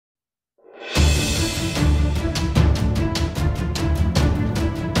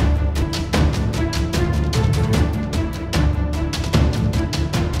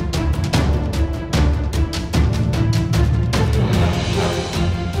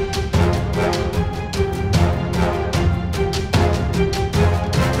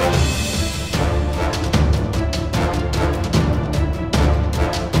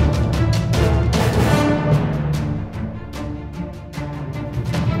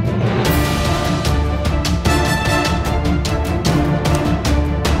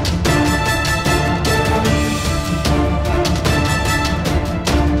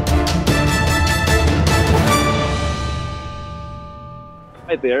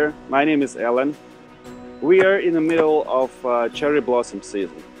there, my name is Alan. We are in the middle of cherry blossom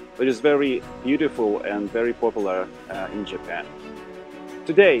season, which is very beautiful and very popular in Japan.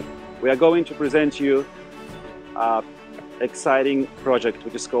 Today, we are going to present you an exciting project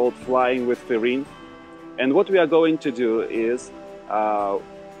which is called Flying with FíRIN. And what we are going to do is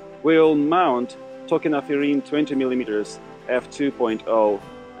we'll mount Tokina FíRIN 20mm f2.0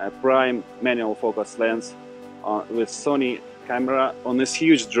 prime manual focus lens with Sony camera on this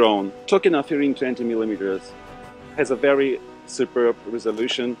huge drone. Tokina FíRIN 20mm has a very superb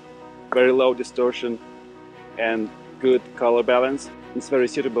resolution, very low distortion and good color balance. It's very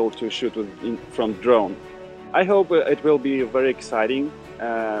suitable to shoot from drone. I hope it will be a very exciting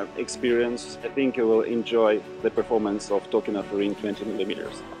experience. I think you will enjoy the performance of Tokina FíRIN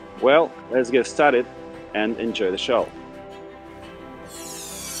 20mm. Well, let's get started and enjoy the show.